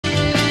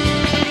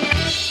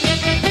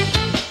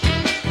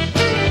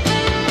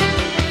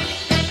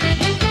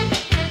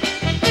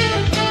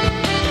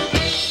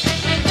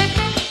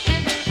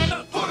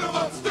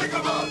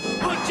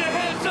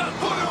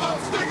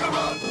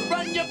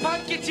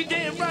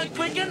done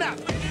quick enough.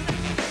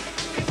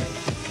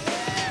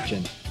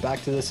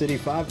 Back to the City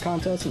 5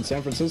 contest in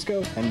San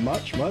Francisco, and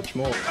much, much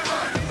more.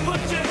 Put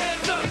your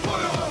hands up.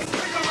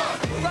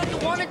 Like you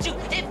wanna do,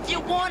 if you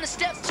wanna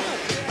step two.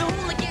 The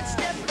hooligan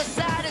step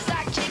aside as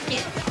I kick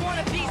it. Want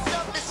a piece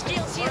of the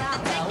skills, here's the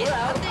ticket.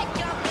 I think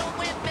I'm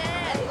going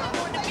mad. I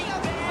wanna be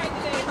bad.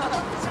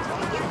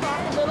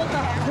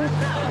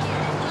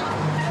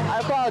 I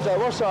apologize,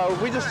 we're sorry.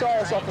 We just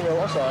saw something real,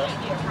 we're sorry.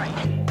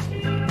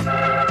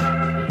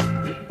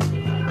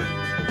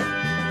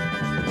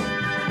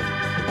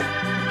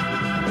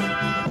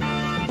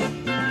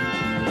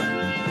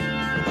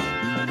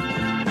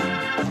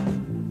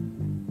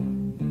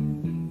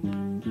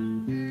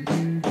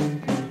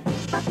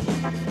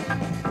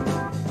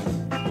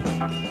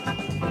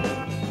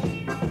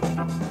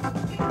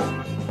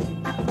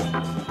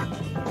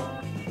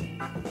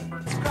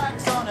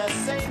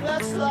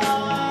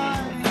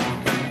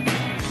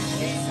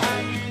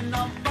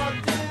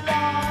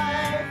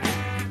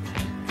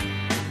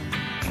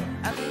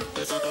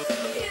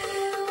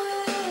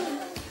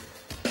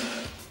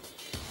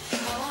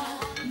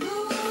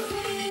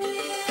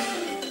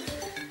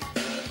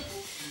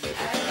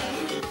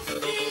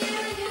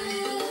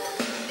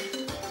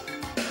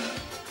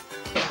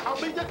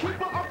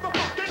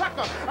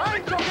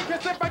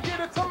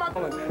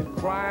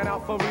 Crying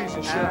out for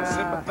reason, should I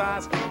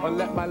sympathize or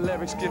let my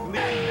lyrics give lead?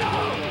 No,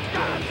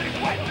 God,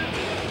 wait.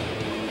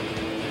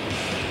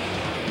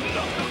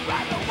 Look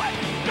around the way,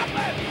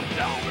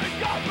 don't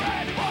regard for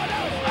anyone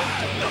else.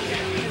 Look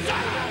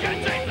inside, you can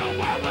take the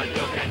world, but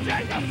you can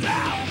take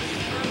yourself.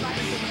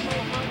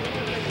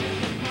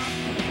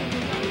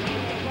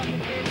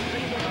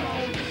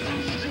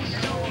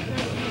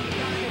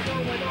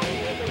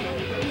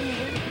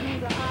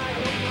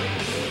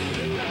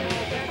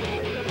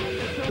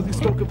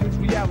 Spoke of his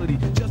reality,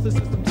 just a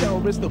system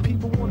terrorist. The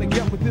people want to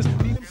get with this.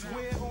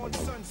 Square on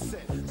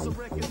Sunset, so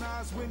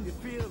recognize when you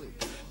feel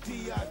it.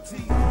 P.I.T.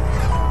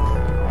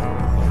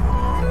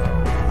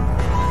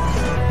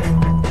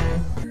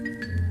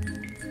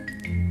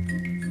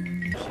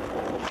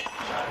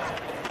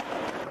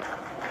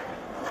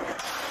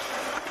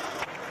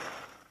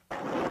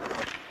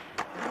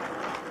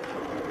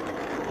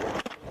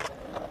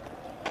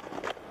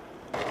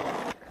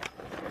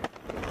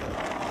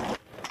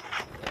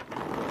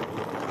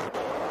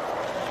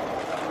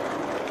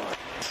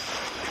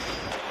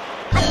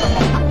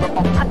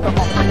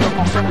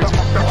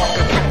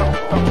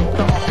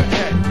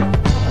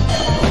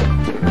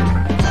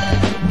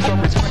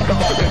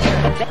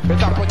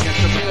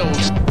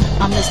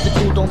 I'm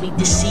mystical, don't be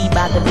deceived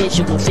by the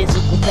visual.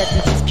 Physical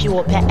presence is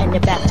pure, patting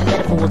it back to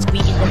metaphors.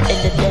 Beating them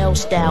in the Dell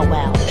style,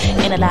 wow.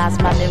 Analyze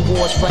my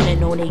memoirs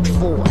running on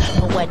H4.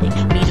 Poetic,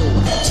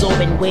 beetle,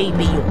 soaring way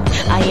beyond.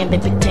 I am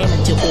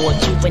entertainment to all,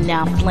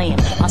 juvenile flame.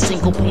 My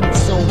syncopated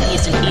soul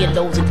is in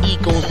earlobes and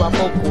egos, while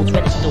vocals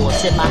register,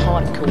 set my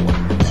hardcore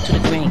to the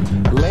grain.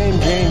 Lame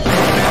game.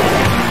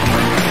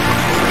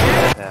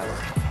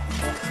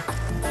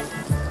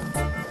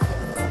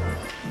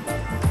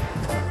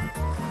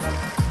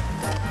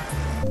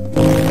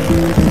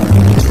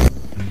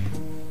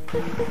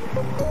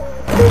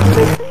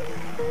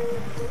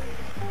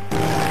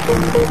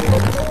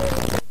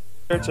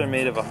 Shirts are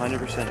made of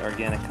 100%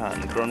 organic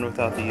cotton, grown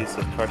without the use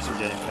of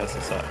carcinogenic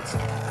pesticides.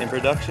 In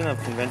production of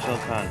conventional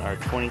cotton are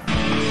 20...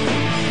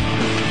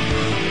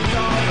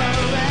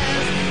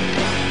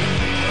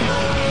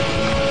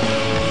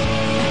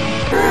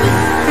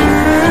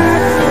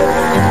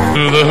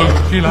 The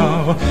hooky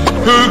now,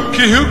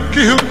 hooky,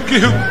 hooky, hooky,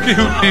 hooky,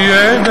 hooky,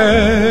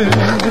 yeah.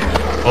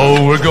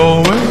 Oh, we're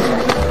going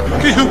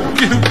hooky,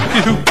 hooky, hooky,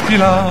 hooky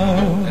now.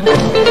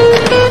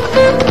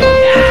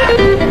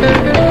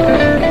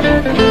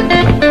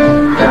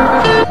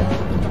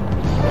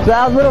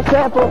 Sounds little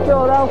sample of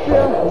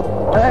Philadelphia.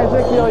 My name's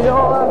Ricky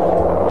Oyola.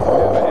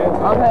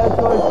 I'm headed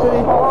towards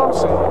City Hall.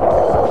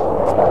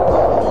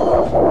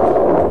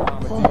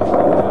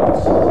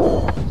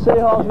 City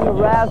Hall's in a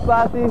rad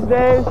spot these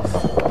days.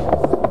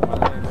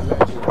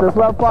 This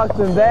Love Park's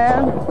been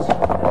banned.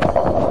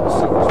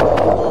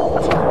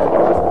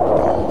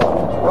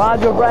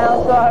 Roger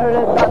Brown started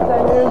it about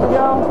 10 years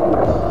ago.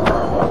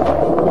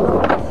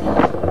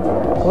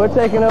 We're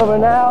taking over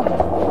now.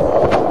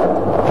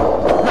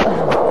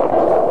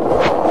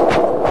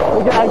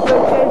 We got a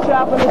good skate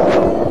shop in the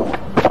city.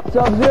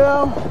 Sub-Zero,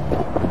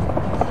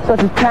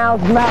 such as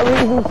Towns, Matt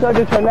Reason,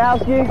 Sergei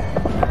Trudnowski,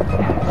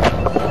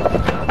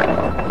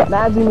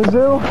 Nancy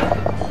Mizzou.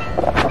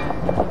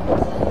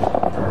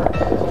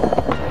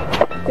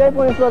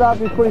 Skateboarding in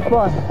Philadelphia is pretty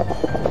fun.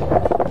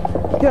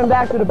 It's getting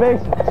back to the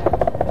basics.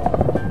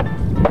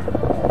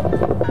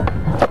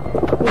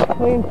 Just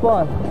clean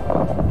fun.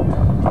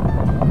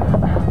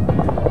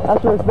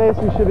 That's what this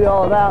basically should be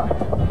all about.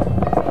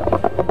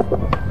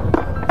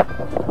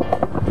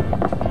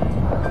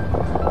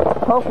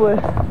 Hopefully,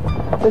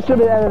 this should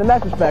be the end of the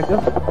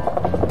retrospective.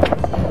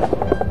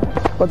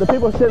 But the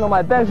people are sitting on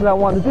my bench and I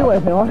don't want to do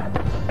anything on it.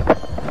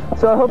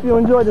 So I hope you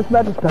enjoyed this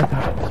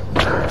retrospective.